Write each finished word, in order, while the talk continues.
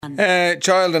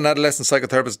Child and Adolescent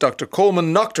Psychotherapist Dr.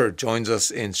 Colman Noctor joins us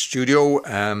in studio.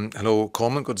 Hello,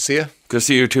 Colman. Good to see you. Good to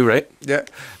see you too, right? Yeah.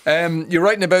 You're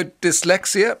writing about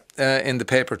dyslexia in the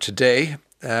paper today.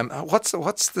 What's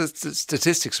the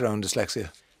statistics around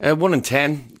dyslexia? 1 in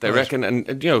 10, they Right. reckon.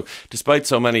 And, despite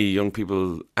so many young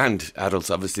people and adults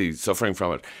obviously suffering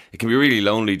from it, it can be a really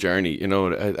lonely journey.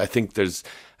 I think there's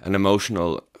an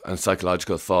emotional and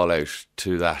psychological fallout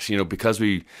to that, because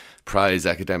we prize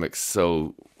academics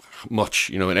so much,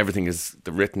 and everything is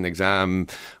the written exam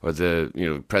or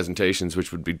the, presentations,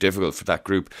 which would be difficult for that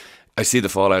group. I see the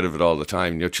fallout of it all the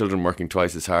time. Children working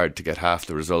twice as hard to get half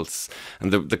the results.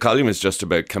 And the column is just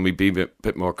about, can we be a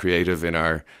bit more creative in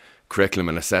our curriculum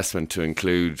and assessment to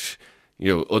include,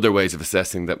 other ways of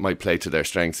assessing that might play to their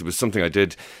strengths. It was something I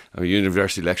did. I'm a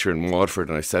university lecturer in Waterford,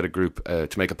 and I set a group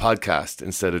to make a podcast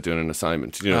instead of doing an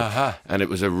assignment, and it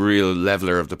was a real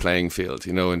leveller of the playing field,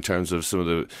 in terms of some of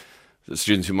the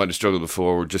students who might have struggled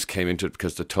before just came into it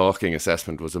because the talking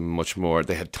assessment was a much more,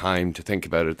 they had time to think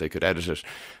about it, they could edit it.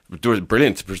 It was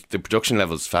brilliant. The production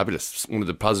level is fabulous. One of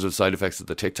the positive side effects of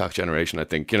the TikTok generation, I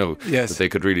think, Yes. that they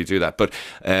could really do that. But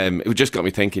it just got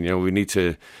me thinking, we need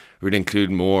to really include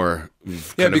more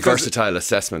versatile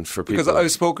assessment for people. Because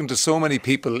I've spoken to so many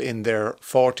people in their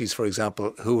 40s, for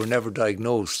example, who were never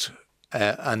diagnosed.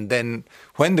 And then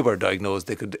when they were diagnosed,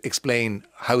 they could explain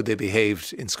how they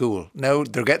behaved in school. Now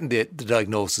they're getting the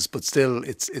diagnosis, but still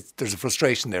there's a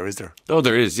frustration there, is there? Oh,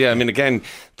 there is, yeah. I mean, again,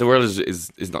 the world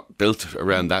is not built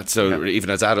around that, so even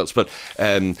as adults. But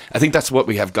I think that's what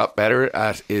we have got better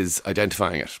at, is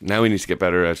identifying it. Now we need to get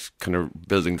better at kind of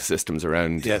building the systems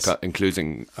around,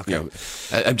 including,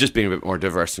 and just being a bit more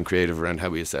diverse and creative around how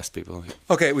we assess people.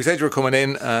 Okay, we said you were coming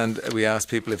in and we asked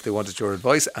people if they wanted your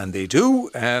advice, and they do.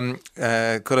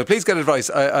 Could I please get advice?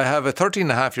 I have a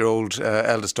 13-and-a-half-year-old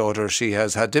eldest daughter. She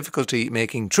has had difficulty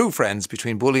making true friends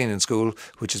between bullying in school,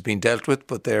 which has been dealt with,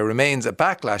 but there remains a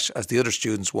backlash as the other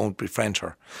students won't befriend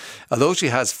her. Although she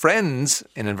has friends,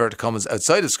 in inverted commas,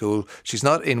 outside of school, she's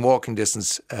not in walking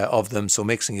distance of them, so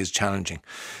mixing is challenging.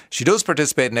 She does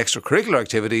participate in extracurricular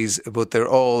activities, but they're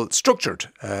all structured.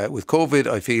 With COVID,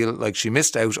 I feel like she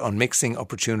missed out on mixing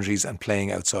opportunities and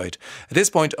playing outside. At this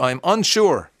point, I'm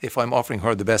unsure if I'm offering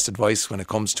her the best advice when it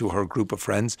comes to her group of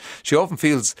friends. She often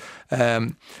feels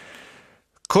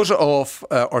cut off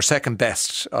or second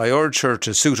best. I urge her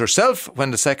to suit herself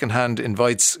when the second-hand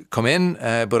invites come in,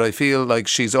 but I feel like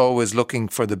she's always looking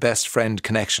for the best friend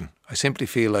connection. I simply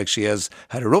feel like she has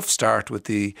had a rough start with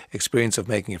the experience of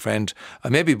making a friend. I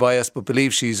may be biased, but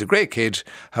believe she's a great kid.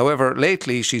 However,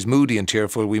 lately she's moody and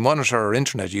tearful. We monitor her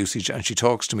internet usage and she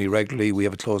talks to me regularly. We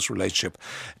have a close relationship.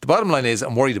 The bottom line is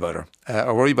I'm worried about her.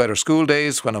 I worry about her school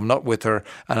days when I'm not with her,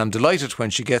 and I'm delighted when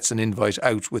she gets an invite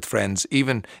out with friends,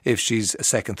 even if she's a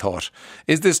second thought.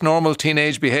 Is this normal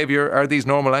teenage behaviour? Are these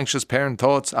normal anxious parent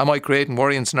thoughts? Am I creating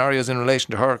worrying scenarios in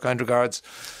relation to her? Kind regards,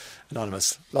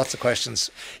 Anonymous. Lots of questions.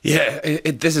 Yeah,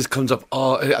 this comes up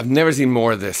I've never seen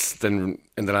more of this than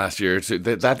in the last year. So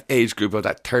that age group of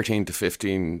that 13 to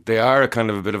 15, they are a kind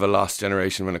of a bit of a lost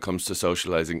generation when it comes to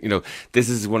socialising. This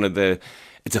is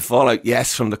it's a fallout,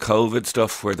 yes, from the COVID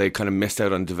stuff where they kind of missed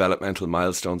out on developmental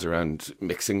milestones around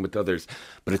mixing with others.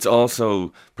 But it's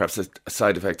also perhaps a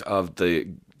side effect of the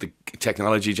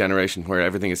technology generation where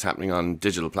everything is happening on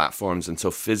digital platforms, and so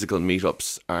physical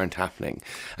meetups aren't happening.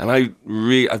 And I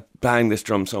bang this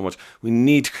drum so much. We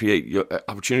need to create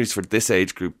opportunities for this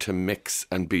age group to mix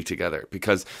and be together,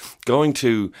 because going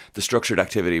to the structured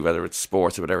activity, whether it's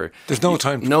sports or whatever, there's no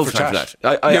time for that.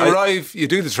 You arrive, you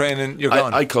do the training, you're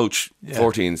gone. I coach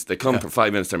 14s. They come for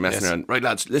 5 minutes, they're messing around. Right,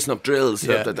 lads, listen up, drills,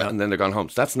 and then they're gone home.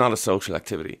 So that's not a social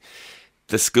activity.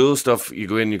 The school stuff, you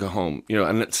go in, you go home,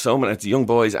 and it's young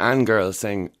boys and girls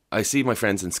saying, I see my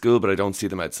friends in school, but I don't see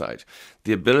them outside.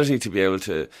 The ability to be able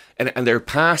to, and they're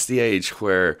past the age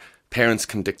where parents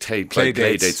can dictate play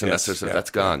dates and that sort of stuff. That's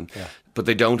gone. Yeah. But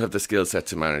they don't have the skill set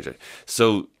to manage it.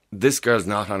 So this girl's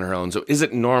not on her own. So is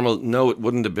it normal? No, it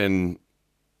wouldn't have been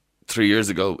 3 years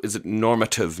ago. Is it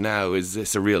normative now? Is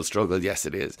this a real struggle? Yes,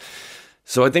 it is.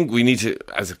 So I think we need to,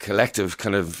 as a collective,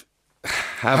 kind of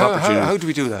have opportunity. How do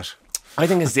we do that? I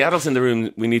think as the adults in the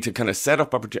room, we need to kind of set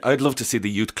up opportunity. I'd love to see the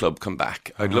youth club come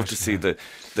back. I'd love to see the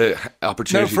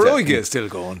opportunity. Now, Feroiga is still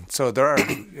going, so there are.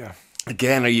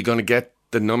 Again, are you going to get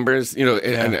the numbers?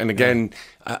 And again,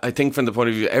 I think from the point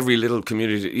of view, every little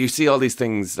community, you see all these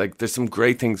things. Like there's some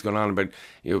great things going on about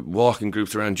walking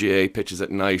groups around GA pitches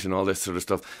at night and all this sort of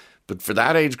stuff. But for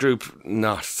that age group,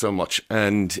 not so much.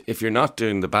 And if you're not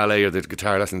doing the ballet or the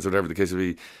guitar lessons, whatever the case would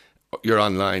be, you're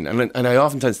online. And I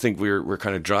oftentimes think we're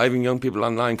kind of driving young people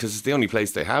online because it's the only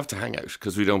place they have to hang out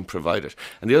because we don't provide it.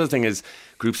 And the other thing is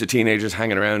groups of teenagers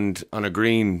hanging around on a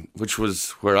green, which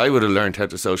was where I would have learned how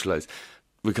to socialise.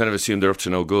 We kind of assume they're up to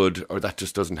no good, or that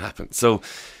just doesn't happen. So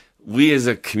we as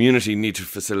a community need to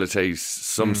facilitate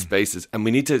some spaces, and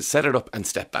we need to set it up and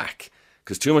step back.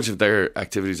 Because too much of their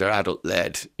activities are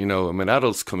adult-led. You know, and when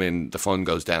adults come in, the fun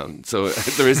goes down. So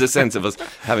there is a sense of us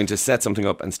having to set something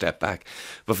up and step back.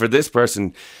 But for this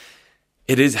person,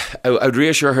 it is. I would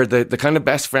reassure her that the kind of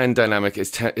best friend dynamic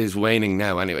is waning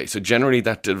now anyway. So generally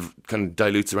that kind of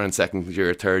dilutes around second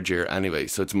year, third year anyway.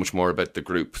 So it's much more about the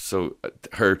group. So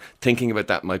her thinking about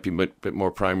that might be a bit more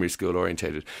primary school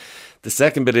orientated. The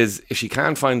second bit is if she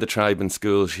can't find the tribe in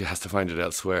school, she has to find it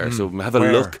elsewhere. So have a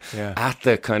look at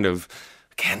the kind of,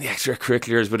 again, the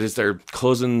extracurriculars, but is there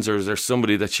cousins or is there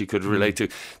somebody that she could relate to?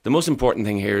 The most important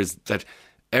thing here is that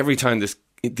every time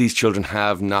these children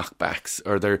have knockbacks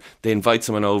or they invite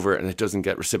someone over and it doesn't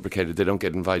get reciprocated, they don't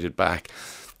get invited back,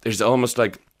 there's almost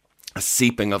like a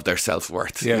seeping of their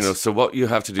self-worth. Yes. You know, so what you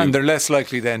have to do, and they're less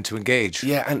likely then to engage.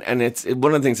 Yeah, and it's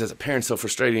one of the things as a parent so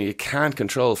frustrating. You can't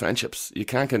control friendships. You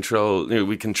can't control. You know,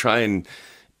 we can try and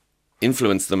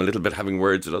influence them a little bit, having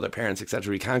words with other parents,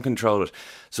 etc. You can't control it.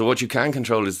 So what you can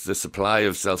control is the supply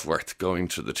of self-worth going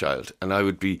to the child. And I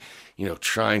would be, you know,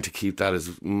 trying to keep that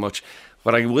as much.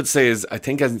 What I would say is, I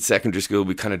think as in secondary school,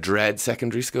 we kind of dread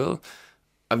secondary school.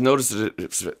 I've noticed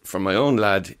it from my own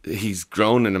lad. He's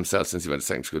grown in himself since he went to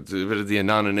secondary school. A bit of the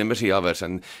anonymity of it,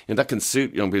 and you know, that can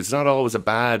suit young people. It's not always a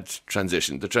bad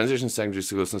transition. The transition to secondary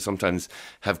schools can sometimes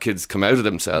have kids come out of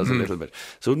themselves a little bit.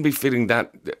 So I wouldn't be feeling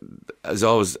that as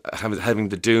always having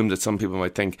the doom that some people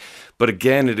might think. But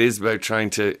again, it is about trying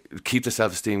to keep the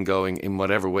self-esteem going in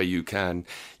whatever way you can.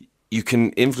 You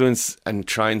can influence and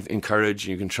try and encourage,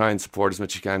 you can try and support as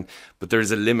much as you can, but there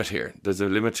is a limit here. There's a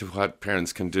limit to what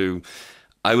parents can do.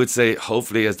 I would say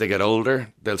hopefully as they get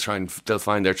older, they'll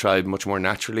find their tribe much more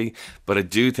naturally. But I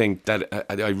do think that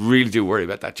I really do worry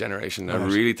about that generation. Right. I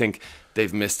really think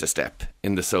they've missed a step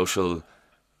in the social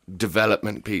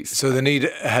development piece. So they need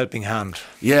a helping hand.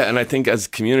 Yeah, and I think as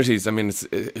communities, I mean, it's,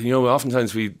 you know,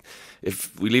 oftentimes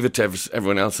if we leave it to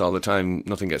everyone else all the time,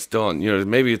 nothing gets done. You know,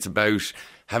 maybe it's about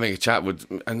having a chat with,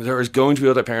 and there is going to be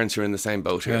other parents who are in the same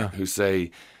boat here who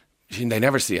say they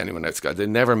never see anyone outside, they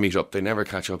never meet up, they never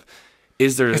catch up.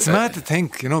 It's mad to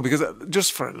think, you know, because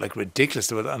just for like ridiculous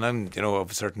to it, and I'm, you know, of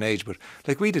a certain age, but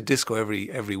like we did disco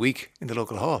every week in the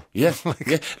local hall. Yeah,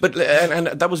 But and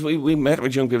that was we met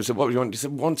with young people. Said, "What would you want?" They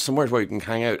said, "Want somewhere where you can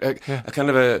hang out, a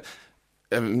kind of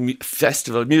a music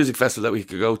festival that we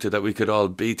could go to, that we could all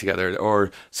be together, or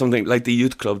something like the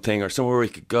youth club thing, or somewhere we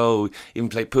could go, even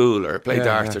play pool or play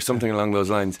darts or something along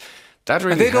those lines." That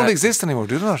really and they don't exist anymore,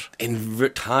 do they not? In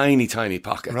tiny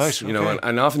pockets, right? You know,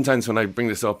 and oftentimes when I bring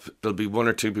this up, there'll be one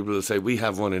or two people who'll say we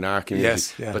have one in our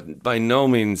community, but by no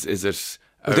means is it.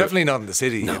 Well, definitely not in the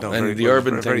city. No, you know, and the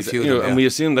urban things, you know, and we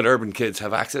assume that urban kids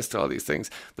have access to all these things,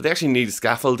 but they actually need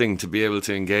scaffolding to be able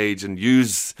to engage and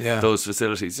use those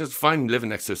facilities. It's fine living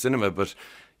next to a cinema, but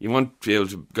you want to be able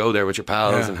to go there with your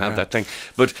pals and have that thing.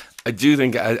 But I do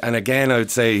think, and again, I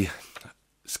would say,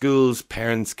 schools,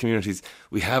 parents, communities,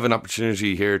 we have an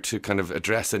opportunity here to kind of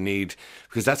address a need,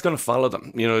 because that's going to follow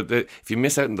them. You know, if you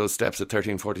miss out on those steps at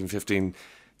 13, 14, 15,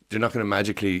 they're not going to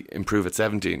magically improve at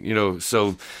 17, you know.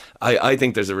 So I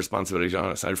think there's a responsibility on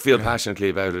us. I feel passionately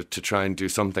about it to try and do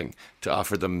something to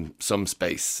offer them some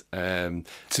space.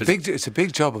 It's a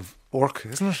big job of work,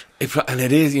 isn't it? And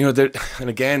it is, you know. And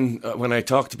again, when I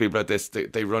talk to people about this,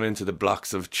 they run into the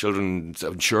blocks of children's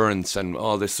insurance and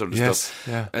all this sort of stuff.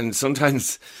 Yeah. And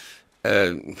sometimes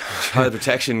child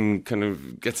protection kind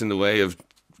of gets in the way of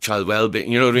child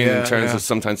well-being, you know what I mean, in terms of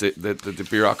sometimes the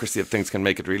bureaucracy of things can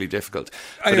make it really difficult.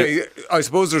 Anyway, I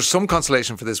suppose there's some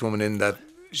consolation for this woman in that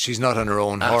she's not on her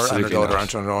own, her and her daughter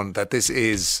aren't on her own, that this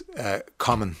is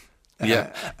common.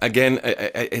 Again,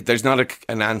 there's not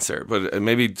an answer, but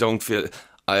maybe don't feel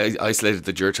isolated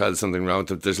that your child is something wrong with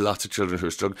them. There's lots of children who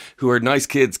are struggling, who are nice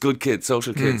kids, good kids,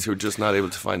 social kids, who are just not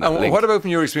able to find that link. What about from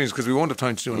your experience, because we won't have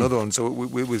time to do another one, so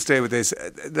we'll stay with this,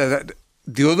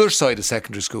 the other side of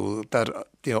secondary school that,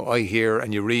 you know, I hear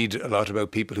and you read a lot about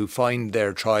people who find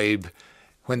their tribe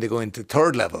when they go into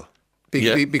third level.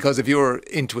 Because if you're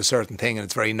into a certain thing and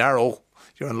it's very narrow,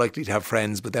 you're unlikely to have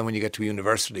friends, but then when you get to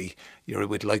university, you're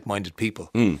with like-minded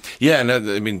people. Yeah, and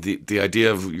I mean, the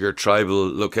idea of your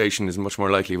tribal location is much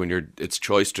more likely when it's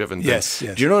choice-driven. Yes.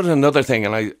 Do you know another thing?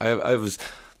 And I was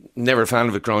never a fan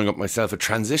of it growing up myself. A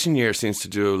transition year seems to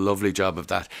do a lovely job of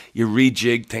that. You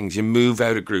rejig things, you move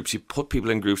out of groups, you put people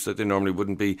in groups that they normally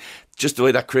wouldn't be. Just the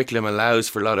way that curriculum allows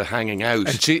for a lot of hanging out.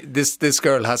 And this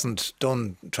girl hasn't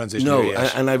done transition year yet.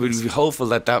 No, and I would be hopeful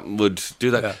that would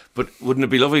do that. Yeah. But wouldn't it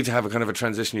be lovely to have a kind of a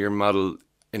transition year model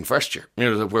in first year,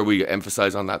 where we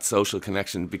emphasise on that social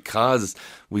connection, because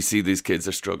we see these kids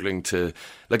are struggling to,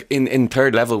 like in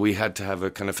third level, we had to have a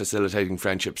kind of facilitating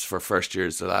friendships for first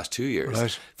years the last 2 years,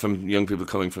 right, from young people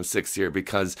coming from sixth year,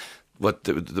 because what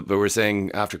we were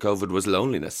saying after COVID was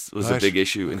loneliness was right, a big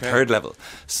issue in third level.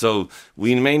 So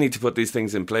we may need to put these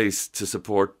things in place to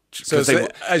support. So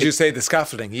as you say, the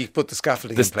scaffolding, you put the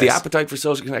scaffolding in place. The appetite for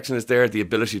social connection is there. The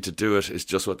ability to do it is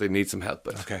just what they need some help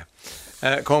with. Okay.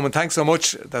 Colman, thanks so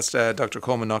much. That's Dr.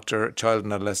 Colman Noctor, child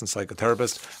and adolescent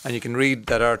psychotherapist. And you can read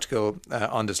that article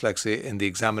on dyslexia in the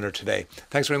Examiner today.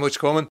 Thanks very much, Colman.